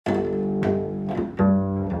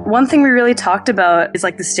one thing we really talked about is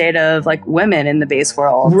like the state of like women in the bass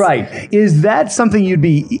world. Right. Is that something you'd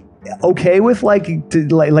be okay with? Like,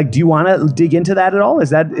 do you want to dig into that at all? Is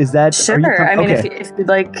that sure? I mean, if you'd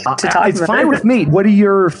like to talk about it. It's fine with me. What are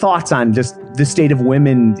your thoughts on just the state of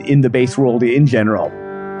women in the bass world in general?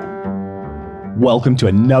 Welcome to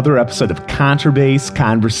another episode of Contrabass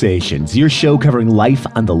Conversations, your show covering life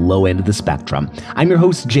on the low end of the spectrum. I'm your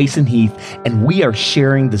host, Jason Heath, and we are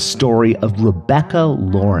sharing the story of Rebecca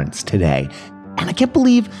Lawrence today. And I can't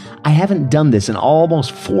believe I haven't done this in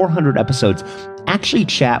almost 400 episodes. Actually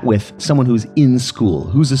chat with someone who's in school,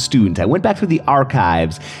 who's a student. I went back through the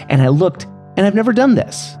archives and I looked, and I've never done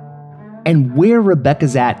this. And where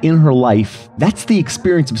Rebecca's at in her life, that's the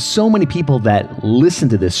experience of so many people that listen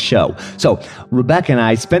to this show. So Rebecca and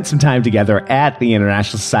I spent some time together at the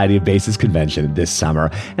International Society of Bassists Convention this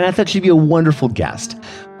summer, and I thought she'd be a wonderful guest.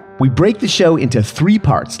 We break the show into 3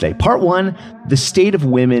 parts today. Part 1, the state of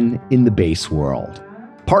women in the bass world.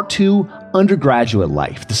 Part 2, undergraduate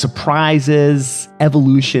life, the surprises,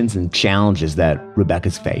 evolutions, and challenges that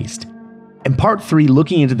Rebecca's faced. And Part 3,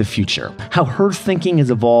 looking into the future, how her thinking has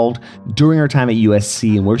evolved during her time at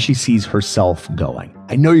USC and where she sees herself going.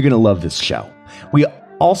 I know you're going to love this show. We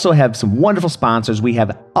also have some wonderful sponsors. We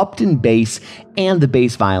have Upton Bass and the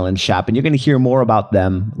Bass Violin Shop, and you're going to hear more about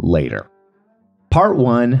them later. Part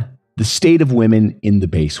 1, the state of women in the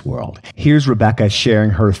bass world. Here's Rebecca sharing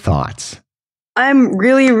her thoughts. I'm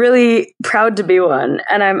really, really proud to be one,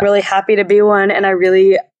 and I'm really happy to be one, and I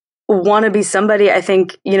really want to be somebody. I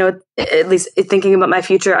think, at least thinking about my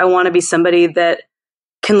future, I want to be somebody that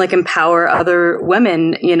can like empower other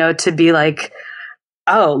women, to be like,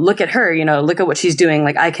 oh, look at her, look at what she's doing.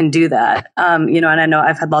 Like I can do that. And I know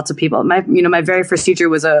I've had lots of people. My very first teacher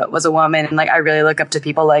was a woman, and like I really look up to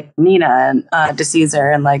people like Nina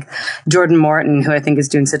DeCesare and like Jordan Morton, who I think is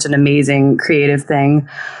doing such an amazing creative thing.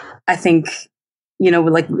 I think,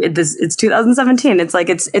 it's 2017. It's like,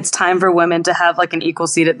 it's time for women to have like an equal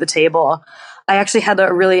seat at the table. I actually had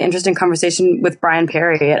a really interesting conversation with Brian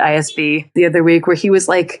Perry at ISB the other week where he was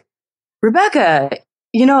like, Rebecca,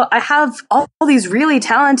 I have all these really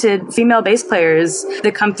talented female bass players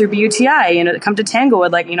that come through BUTI, that come to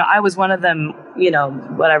Tanglewood. Like, I was one of them,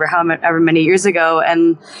 however many years ago.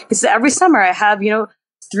 And it's every summer I have,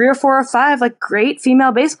 3 or 4 or 5 like great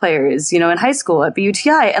female bass players, in high school at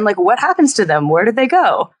BUTI, and like what happens to them? Where did they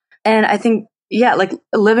go? And I think, like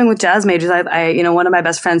living with jazz majors, I one of my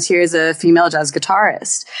best friends here is a female jazz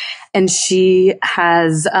guitarist, and she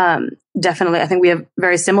has definitely, I think we have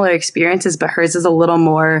very similar experiences, but hers is a little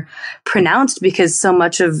more pronounced because so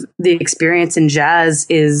much of the experience in jazz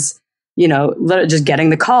is, literally just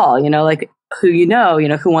getting the call, like who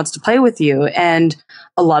who wants to play with you. And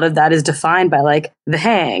a lot of that is defined by like the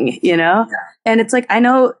hang, and it's like,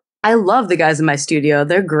 I love the guys in my studio.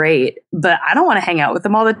 They're great, but I don't want to hang out with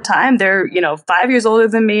them all the time. They're, 5 years older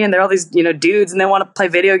than me, and they're all these, dudes, and they want to play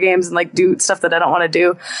video games and like do stuff that I don't want to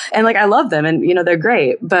do. And like, I love them and, they're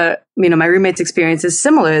great. But, my roommate's experience is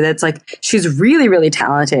similar. That's like, she's really, really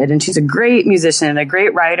talented and she's a great musician and a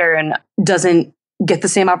great writer and doesn't get the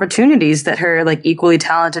same opportunities that her like equally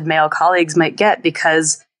talented male colleagues might get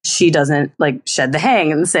because she doesn't like shed the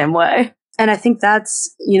hang in the same way. And I think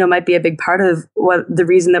that's, might be a big part of what the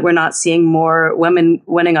reason that we're not seeing more women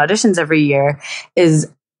winning auditions every year is,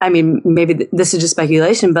 maybe this is just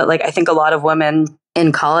speculation, but like, I think a lot of women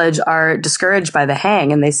in college are discouraged by the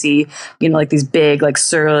hang and they see, like these big, like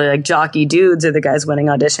surly, like jockey dudes are the guys winning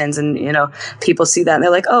auditions. And, people see that and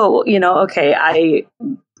they're like, oh, okay,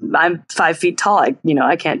 I'm 5 feet tall.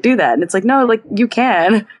 I can't do that. And it's like, no, like you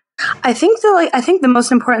can. I think the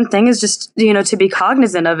most important thing is just, to be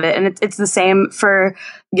cognizant of it. And it's the same for,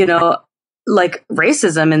 like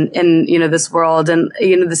racism in this world and,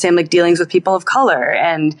 the same like dealings with people of color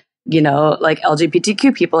and, like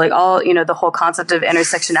LGBTQ people, like all, the whole concept of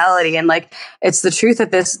intersectionality. And like, it's the truth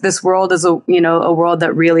that this world is a world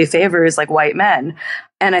that really favors like white men.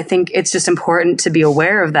 And I think it's just important to be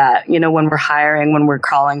aware of that, when we're hiring, when we're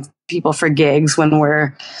calling people for gigs, when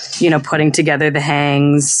we're, putting together the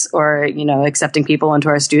hangs or, accepting people into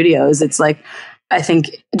our studios. It's like, I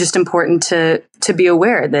think just important to be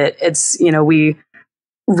aware that it's, we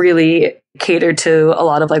really cater to a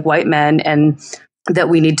lot of like white men and that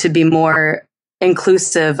we need to be more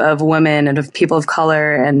inclusive of women and of people of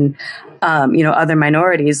color and, other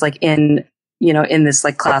minorities like in this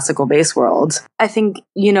like classical bass world. I think,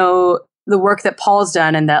 the work that Paul's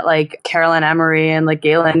done and that like Carolyn Emery and like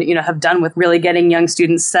Galen, have done with really getting young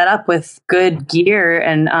students set up with good gear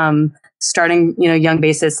and starting, young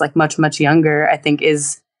bassists like much, much younger, I think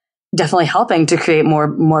is definitely helping to create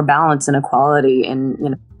more balance and equality in, you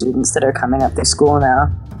know, students that are coming up through school now.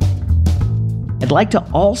 I'd like to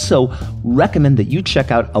also recommend that you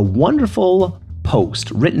check out a wonderful post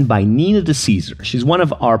written by Nina DeCesare. She's one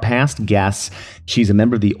of our past guests. She's a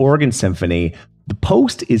member of the Oregon Symphony. The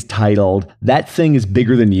post is titled, "That Thing is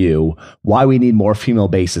Bigger Than You, Why We Need More Female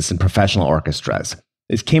Bassists in Professional Orchestras."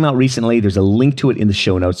 This came out recently. There's a link to it in the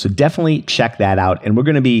show notes, so definitely check that out. And we're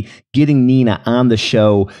going to be getting Nina on the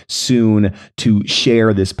show soon to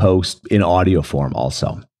share this post in audio form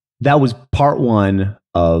also. That was part one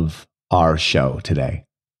of our show today.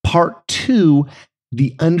 Part two,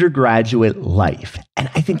 the undergraduate life. And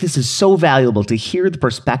I think this is so valuable to hear the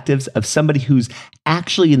perspectives of somebody who's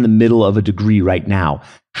actually in the middle of a degree right now.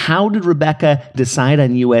 How did Rebecca decide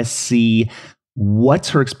on USC? What's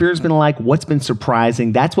her experience been like? What's been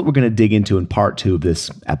surprising? That's what we're going to dig into in part two of this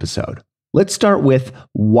episode. Let's start with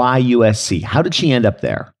why USC. How did she end up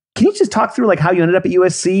there? Can you just talk through like how you ended up at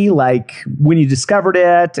USC, like when you discovered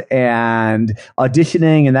it and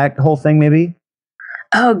auditioning and that whole thing maybe?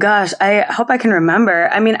 Oh gosh, I hope I can remember.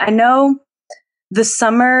 I mean, I know the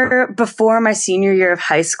summer before my senior year of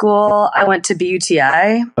high school, I went to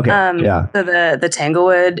BUTI, the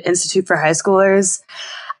Tanglewood Institute for High Schoolers.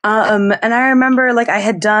 And I remember like I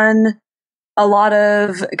had done a lot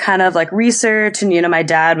of kind of like research, and, you know, my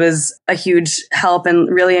dad was a huge help and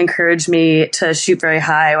really encouraged me to shoot very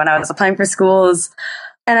high when I was applying for schools.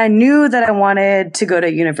 And I knew that I wanted to go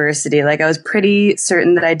to university. Like I was pretty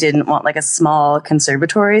certain that I didn't want like a small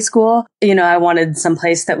conservatory school. You know, I wanted some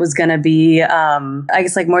place that was going to be, I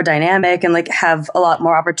guess like more dynamic and like have a lot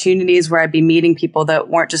more opportunities where I'd be meeting people that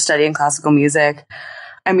weren't just studying classical music.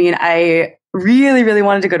 I mean, I really, really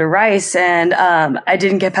wanted to go to Rice, and I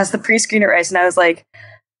didn't get past the pre-screen at Rice, and I was like,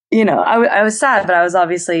 you know, I was sad, but I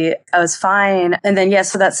was fine. And then,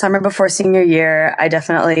 so that summer before senior year, I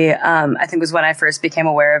definitely, I think was when I first became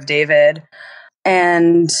aware of David.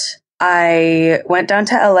 And I went down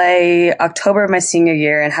to LA October of my senior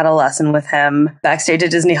year and had a lesson with him backstage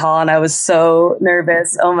at Disney Hall. And I was so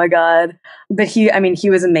nervous. Oh my God. But he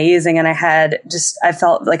was amazing. And I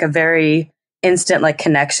felt like a very instant like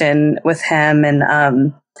connection with him,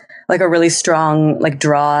 and like a really strong like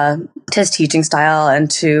draw to his teaching style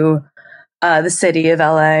and to the city of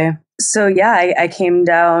LA. So I came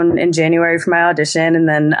down in January for my audition, and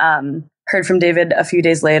then heard from David a few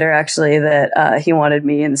days later actually that he wanted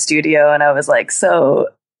me in the studio, and I was like so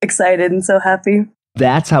excited and so happy.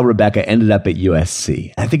 That's how Rebecca ended up at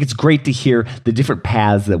USC. I think it's great to hear the different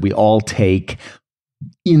paths that we all take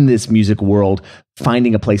in this music world,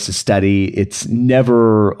 finding a place to study. It's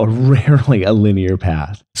never or rarely a linear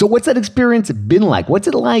path. So what's that experience been like? What's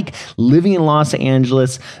it like living in Los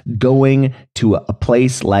Angeles, going to a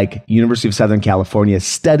place like University of Southern California,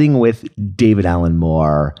 studying with David Allen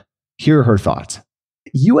Moore? Here are her thoughts.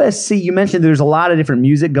 USC, you mentioned there's a lot of different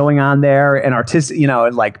music going on there and artistic, you know,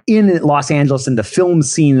 like in Los Angeles and the film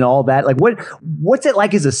scene and all that. Like what's it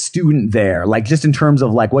like as a student there? Like just in terms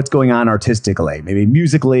of like what's going on artistically, maybe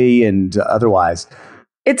musically and otherwise.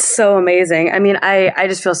 It's so amazing. I mean, I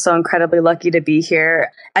just feel so incredibly lucky to be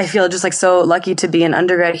here. I feel just like so lucky to be an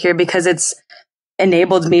undergrad here because it's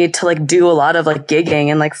enabled me to like do a lot of like gigging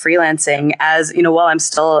and like freelancing as, you know, while I'm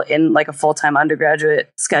still in like a full-time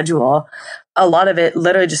undergraduate schedule. A lot of it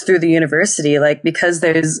literally just through the university, like because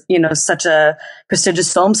there's, you know, such a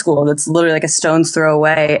prestigious film school that's literally like a stone's throw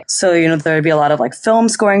away. So, you know, there would be a lot of like film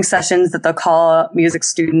scoring sessions that they'll call music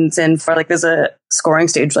students in for. Like there's a scoring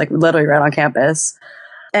stage like literally right on campus.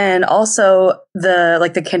 And also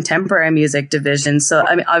the contemporary music division. So,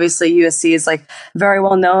 I mean, obviously USC is like very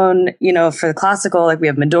well known, you know, for the classical. Like we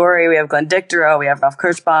have Midori, we have Glenn Dictorow, we have Ralph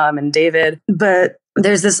Kirschbaum and David. But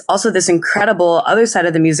there's this incredible other side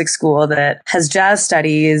of the music school that has jazz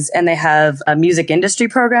studies, and they have a music industry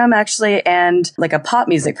program actually, and like a pop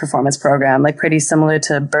music performance program, like pretty similar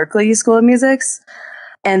to Berklee School of Music's.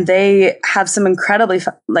 And they have some incredibly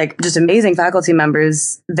just amazing faculty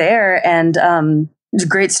members there, and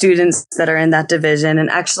great students that are in that division. And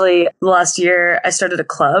actually last year I started a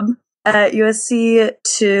club at USC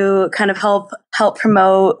to kind of help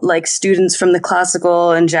promote like students from the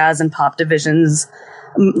classical and jazz and pop divisions,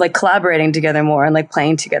 like collaborating together more and like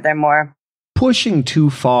playing together more. Pushing too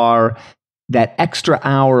far, that extra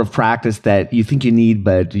hour of practice that you think you need,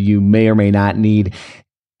 but you may or may not need,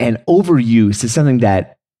 and overuse is something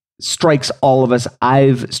that strikes all of us.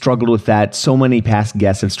 I've struggled with that. So many past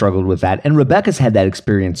guests have struggled with that. And Rebecca's had that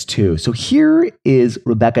experience too. So here is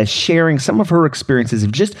Rebecca sharing some of her experiences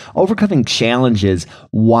of just overcoming challenges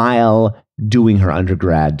while doing her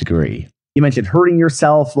undergrad degree. You mentioned hurting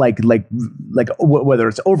yourself, like whether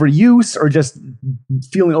it's overuse or just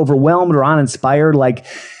feeling overwhelmed or uninspired. Like,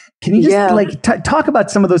 can you just talk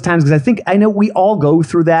about some of those times? Because I know we all go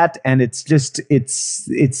through that, and it's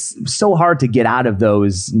so hard to get out of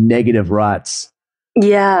those negative ruts.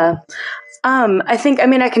 Yeah. I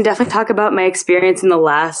can definitely talk about my experience in the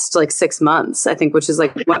last 6 months, I think, which is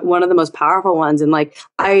one of the most powerful ones. And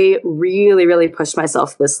I really, really pushed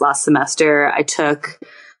myself this last semester. I took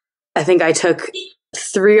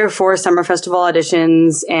 3 or 4 summer festival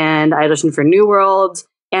auditions, and I auditioned for New World,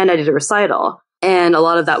 and I did a recital. And a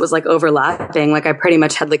lot of that was overlapping. I pretty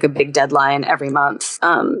much had a big deadline every month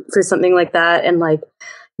for something like that. And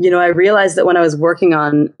I realized that when I was working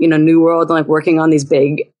on, New World and working on these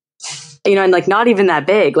big, and not even that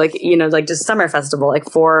big, just summer festival,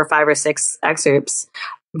 4 or 5 or 6 excerpts,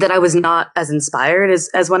 that I was not as inspired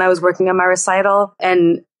as when I was working on my recital.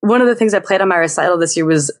 And one of the things I played on my recital this year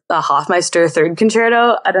was a Hofmeister Third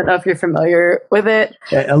Concerto. I don't know if you're familiar with it.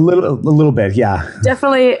 A little bit, yeah.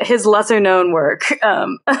 Definitely his lesser known work.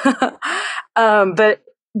 But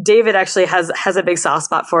David actually has a big soft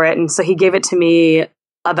spot for it, and so he gave it to me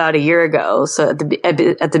about a year ago. So at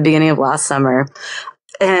the beginning of last summer.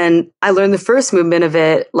 And I learned the first movement of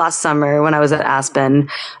it last summer when I was at Aspen,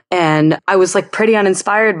 and I was pretty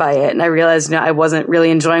uninspired by it. And I realized, I wasn't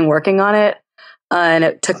really enjoying working on it. And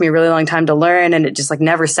it took me a really long time to learn, and it just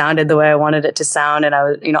never sounded the way I wanted it to sound. And I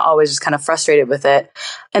was, always just kind of frustrated with it.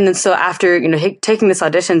 And then so after, taking this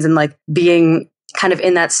auditions and being kind of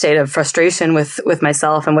in that state of frustration with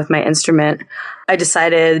myself and with my instrument, I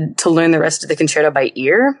decided to learn the rest of the concerto by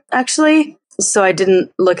ear, actually. So I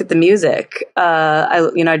didn't look at the music.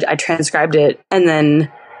 I transcribed it, and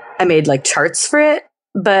then I made charts for it,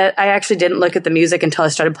 but I actually didn't look at the music until I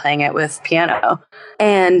started playing it with piano.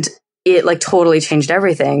 And it totally changed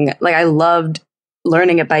everything. I loved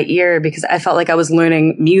learning it by ear because I felt I was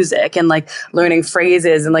learning music and learning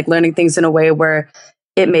phrases and learning things in a way where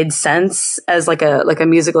it made sense as a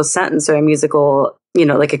musical sentence or a musical,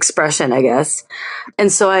 expression, I guess. And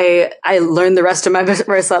so I learned the rest of my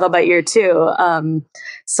recital by ear too.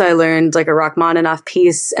 So I learned a Rachmaninoff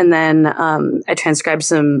piece, and then I transcribed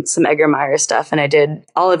some Edgar Meyer stuff, and I did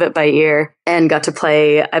all of it by ear and got to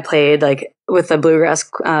play. I played with the bluegrass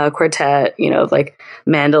quartet,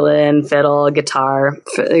 mandolin, fiddle, guitar,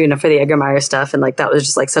 for the Edgar Meyer stuff. And that was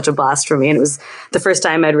just such a blast for me. And it was the first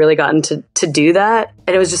time I'd really gotten to do that.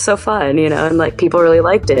 And it was just so fun, and people really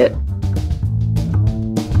liked it.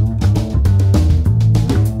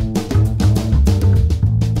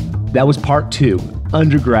 That was part 2,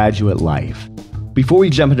 undergraduate life. Before we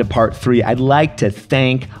jump into part 3, I'd like to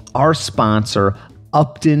thank our sponsor,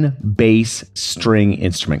 Upton Bass String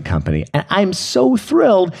Instrument Company. And I'm so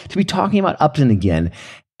thrilled to be talking about Upton again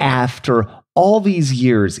after all these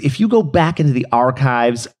years. If you go back into the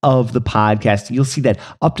archives of the podcast, you'll see that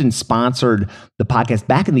Upton sponsored the podcast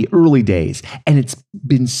back in the early days. And it's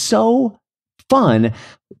been so fun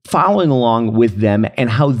following along with them and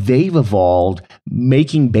how they've evolved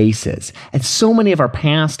making basses. And so many of our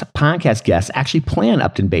past podcast guests actually play on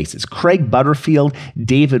Upton basses. Craig Butterfield,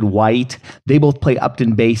 David White, they both play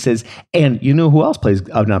Upton basses. And you know who else plays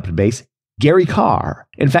an Upton bass? Gary Carr.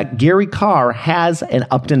 In fact, Gary Carr has an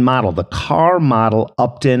Upton model, the Carr model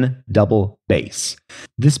Upton double bass.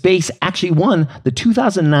 This bass actually won the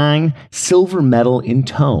 2009 silver medal in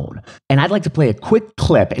tone. And I'd like to play a quick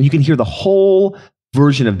clip, and you can hear the whole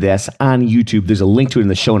version of this on YouTube. There's a link to it in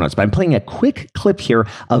the show notes, but I'm playing a quick clip here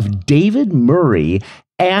of David Murray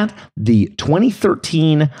at the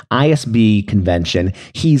 2013 ISB convention.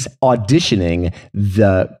 He's auditioning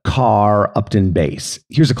the Carr Upton bass.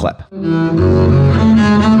 Here's a clip.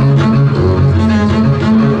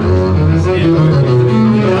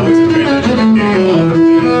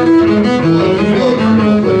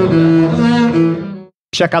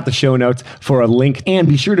 Check out the show notes for a link, and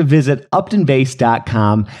be sure to visit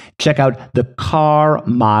uptonbass.com. Check out the Carr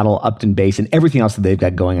model Upton bass and everything else that they've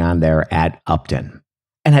got going on there at Upton.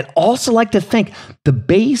 And I'd also like to thank the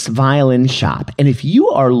Bass Violin Shop. And if you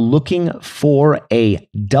are looking for a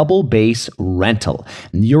double bass rental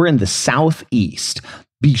and you're in the Southeast,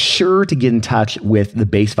 be sure to get in touch with the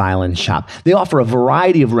Bass Violin Shop. They offer a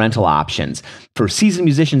variety of rental options for seasoned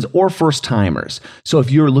musicians or first-timers. So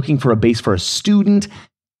if you're looking for a bass for a student,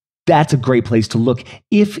 that's a great place to look.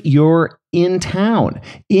 If you're in town,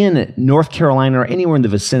 in North Carolina or anywhere in the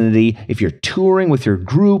vicinity, if you're touring with your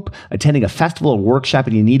group, attending a festival or workshop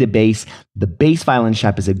and you need a bass, the Bass Violin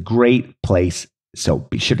Shop is a great place. So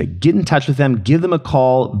be sure to get in touch with them, give them a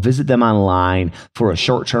call, visit them online for a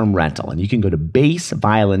short-term rental. And you can go to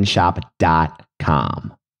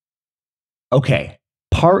bassviolinshop.com. Okay,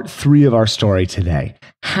 Part 3 of our story today.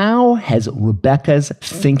 How has Rebecca's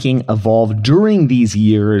thinking evolved during these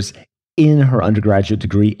years in her undergraduate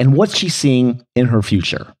degree, and what's she seeing in her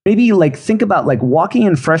future? Maybe think about walking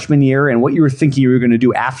in freshman year and what you were thinking you were going to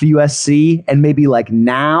do after USC, and maybe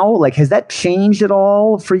now, has that changed at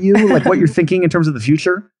all for you? What you're thinking in terms of the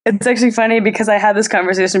future? It's actually funny because I had this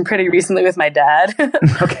conversation pretty recently with my dad.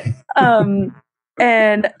 Okay.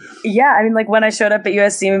 And yeah, I mean, when I showed up at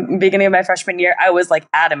USC in the beginning of my freshman year, I was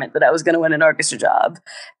adamant that I was going to win an orchestra job.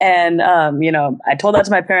 And, I told that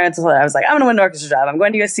to my parents. I was like, I'm going to win an orchestra job. I'm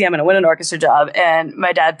going to USC. I'm going to win an orchestra job. And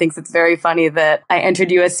my dad thinks it's very funny that I entered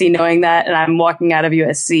USC knowing that, and I'm walking out of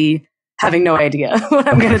USC having no idea what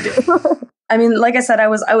I'm going to do. I mean, like I said, I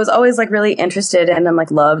was always really interested in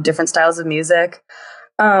and loved different styles of music.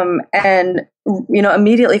 And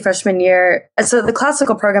immediately freshman year, so the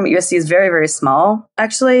classical program at USC is very, very small,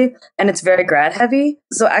 actually, and it's very grad heavy.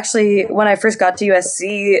 So actually, when I first got to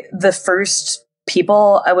USC, the first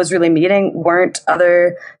people I was really meeting weren't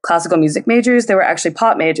other classical music majors. They were actually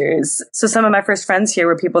pop majors. So some of my first friends here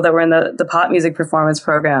were people that were in the pop music performance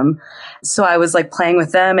program. So I was playing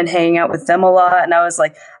with them and hanging out with them a lot. And I was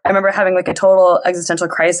I remember having a total existential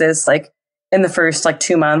crisis, in the first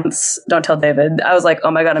 2 months. Don't tell David. I was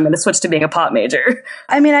oh my God, I'm going to switch to being a pop major.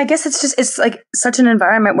 I mean, I guess it's such an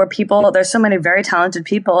environment where there's so many very talented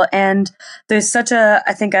people, and there's such a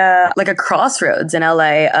crossroads in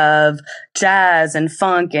LA of jazz and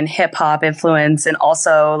funk and hip hop influence, and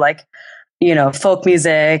also folk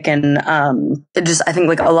music, and I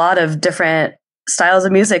think a lot of different styles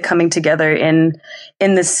of music coming together in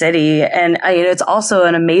the city. And it's also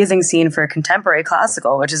an amazing scene for contemporary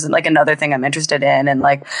classical, which is another thing I'm interested in. And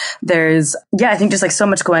there's, I think just so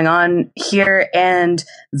much going on here, and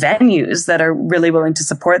venues that are really willing to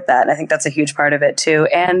support that. And I think that's a huge part of it too.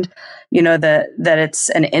 And, that it's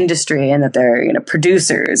an industry, and that there are,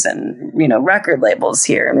 producers and, record labels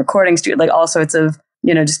here and recording studios, all sorts of,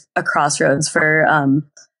 just a crossroads for,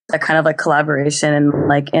 that kind of collaboration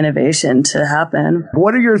and innovation to happen.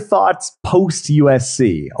 What are your thoughts post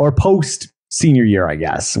USC or post senior year, I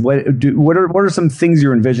guess? What are some things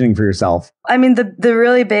you're envisioning for yourself? I mean, the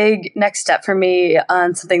really big next step for me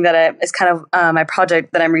on something that is kind of my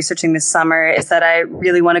project that I'm researching this summer is that I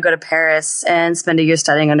really want to go to Paris and spend a year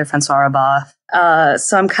studying under Francois Rabat.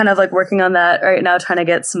 So I'm kind of working on that right now, trying to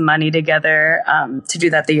get some money together to do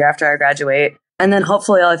that the year after I graduate. And then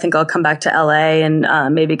hopefully I think I'll come back to LA and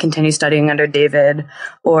maybe continue studying under David,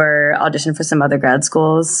 or audition for some other grad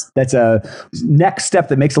schools. That's a next step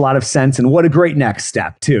that makes a lot of sense. And what a great next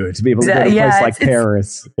step, too, to be able to go to a place like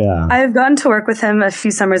Paris. Yeah, I've gotten to work with him a few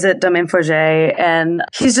summers at Domaine Forget, and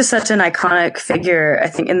he's just such an iconic figure, I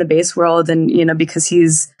think, in the bass world. And, because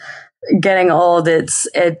he's getting old, it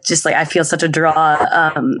just I feel such a draw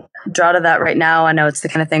to that right now. I know it's the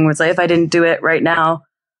kind of thing where it's if I didn't do it right now,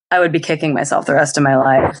 I would be kicking myself the rest of my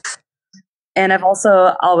life. And I've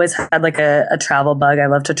also always had a travel bug. I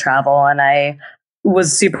love to travel, and I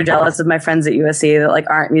was super jealous of my friends at USC that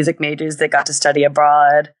aren't music majors that got to study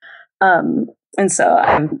abroad. And so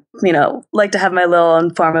I'm, like to have my little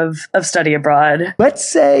form of study abroad. Let's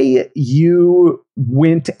say you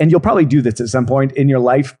went, and you'll probably do this at some point in your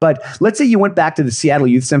life, but let's say you went back to the Seattle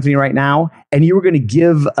Youth Symphony right now, and you were going to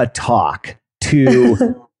give a talk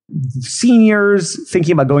to seniors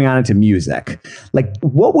thinking about going on into music.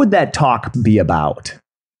 What would that talk be about?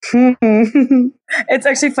 It's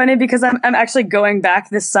actually funny because I'm actually going back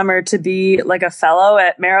this summer to be a fellow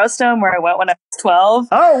at Marrowstone, where I went when I was 12.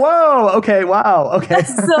 Oh, whoa. Okay. Wow. Okay.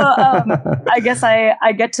 So I guess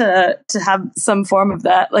I get to have some form of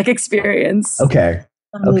that experience. Okay.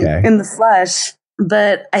 In the flesh.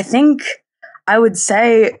 But I think I would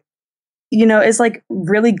say, is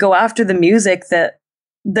really go after the music that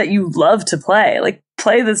you love to play.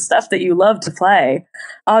 Play the stuff that you love to play.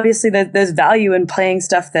 Obviously, there's value in playing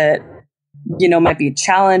stuff that, might be a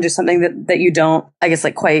challenge or something that you don't, I guess,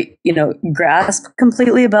 quite, grasp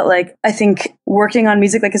completely. But I think working on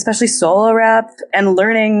music, especially solo rap, and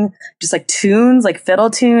learning just tunes, fiddle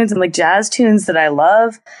tunes and jazz tunes that I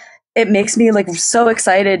love, it makes me so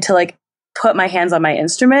excited to put my hands on my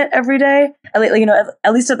instrument every day. At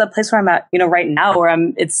least at the place where I'm at, right now, where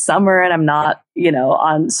it's summer and I'm not,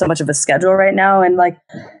 on so much of a schedule right now. And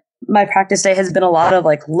my practice day has been a lot of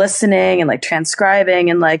listening and transcribing,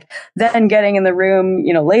 and then getting in the room,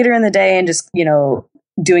 later in the day and just,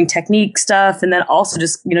 doing technique stuff. And then also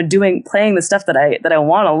just, playing the stuff that I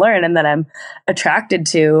want to learn and that I'm attracted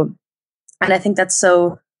to. And I think that's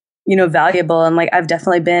so, valuable. And I've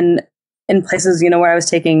definitely been in places, where I was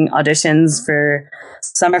taking auditions for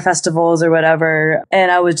summer festivals or whatever.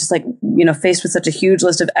 And I was just like, faced with such a huge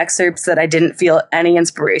list of excerpts that I didn't feel any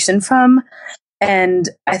inspiration from. And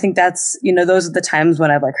I think that's, those are the times when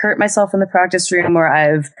I've like hurt myself in the practice room, where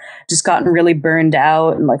I've just gotten really burned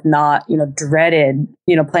out and like not, dreaded,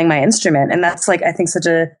 playing my instrument. And that's like, I think such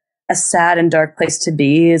a sad and dark place to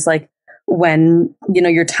be, is like when,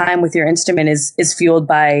 your time with your instrument is fueled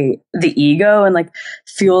by the ego and like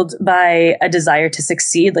fueled by a desire to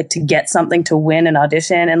succeed, like to get something, to win an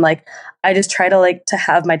audition. And like, I just try to like to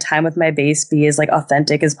have my time with my bass be as like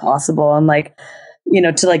authentic as possible. And like,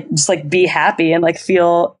 to like just like be happy and like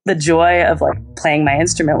feel the joy of like playing my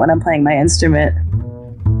instrument when I'm playing my instrument.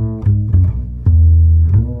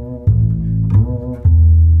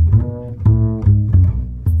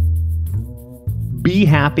 Be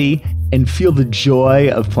happy and feel the joy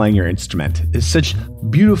of playing your instrument. It's such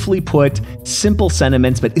beautifully put, simple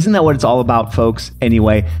sentiments, but isn't that what it's all about, folks?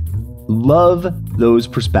 Anyway, love those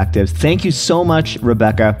perspectives. Thank you so much,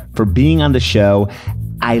 Rebecca, for being on the show.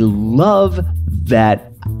 I love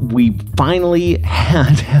that we finally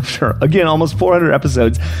had, after, again, almost 400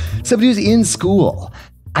 episodes, somebody who's in school.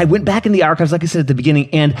 I went back in the archives, like I said at the beginning,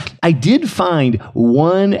 and I did find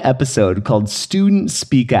one episode called Students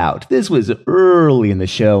Speak Out. This was early in the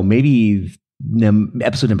show, maybe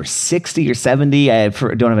episode number 60 or 70. I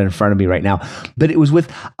don't have it in front of me right now, but it was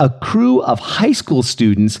with a crew of high school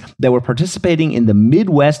students that were participating in the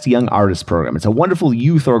Midwest Young Artists Program. It's a wonderful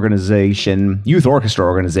youth orchestra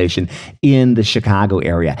organization in the Chicago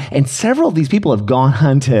area. And several of these people have gone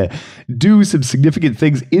on to do some significant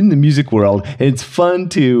things in the music world. And it's fun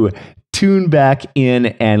to tune back in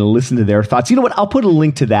and listen to their thoughts. You know what? I'll put a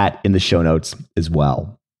link to that in the show notes as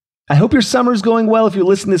well. I hope your summer's going well. If you're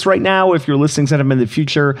listening to this right now, if you're listening sometime in the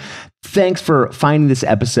future, thanks for finding this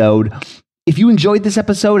episode. If you enjoyed this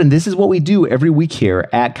episode, and this is what we do every week here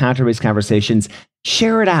at Contrabass Conversations,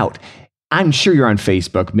 share it out. I'm sure you're on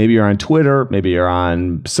Facebook. Maybe you're on Twitter. Maybe you're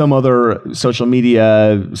on some other social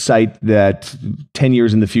media site that 10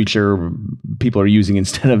 years in the future people are using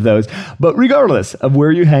instead of those. But regardless of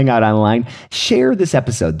where you hang out online, share this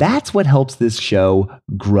episode. That's what helps this show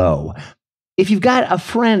grow. If you've got a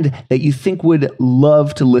friend that you think would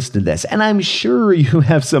love to listen to this, and I'm sure you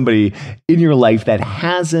have somebody in your life that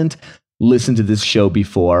hasn't listened to this show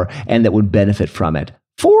before and that would benefit from it,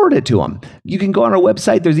 forward it to them. You can go on our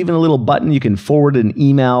website. There's even a little button. You can forward an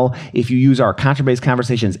email. If you use our Contrabass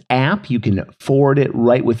Conversations app, you can forward it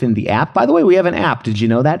right within the app. By the way, we have an app. Did you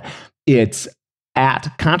know that? It's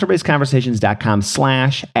at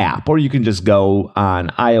contrabassconversations.com/app, or you can just go on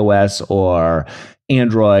iOS or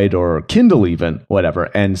Android or Kindle even, whatever,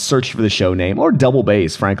 and search for the show name, or Double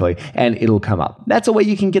Bass, frankly, and it'll come up. That's a way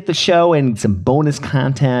you can get the show and some bonus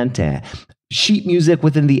content, sheet music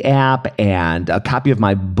within the app, and a copy of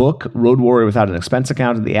my book, Road Warrior Without an Expense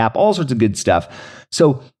Account, in the app, all sorts of good stuff.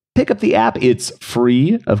 So pick up the app. It's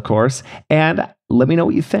free, of course, and let me know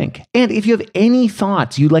what you think. And if you have any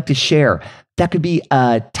thoughts you'd like to share, that could be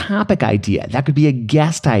a topic idea. That could be a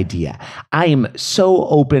guest idea. I am so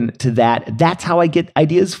open to that. That's how I get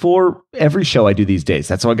ideas for every show I do these days.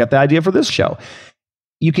 That's how I got the idea for this show.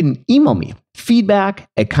 You can email me,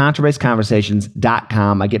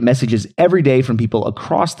 feedback@contrabassconversations.com. I get messages every day from people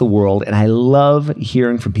across the world, and I love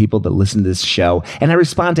hearing from people that listen to this show. And I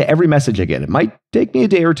respond to every message I get. It might take me a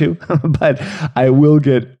day or two, but I will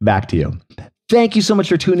get back to you. Thank you so much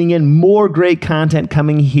for tuning in. More great content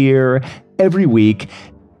coming here every week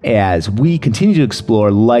as we continue to explore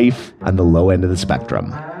life on the low end of the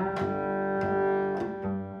spectrum.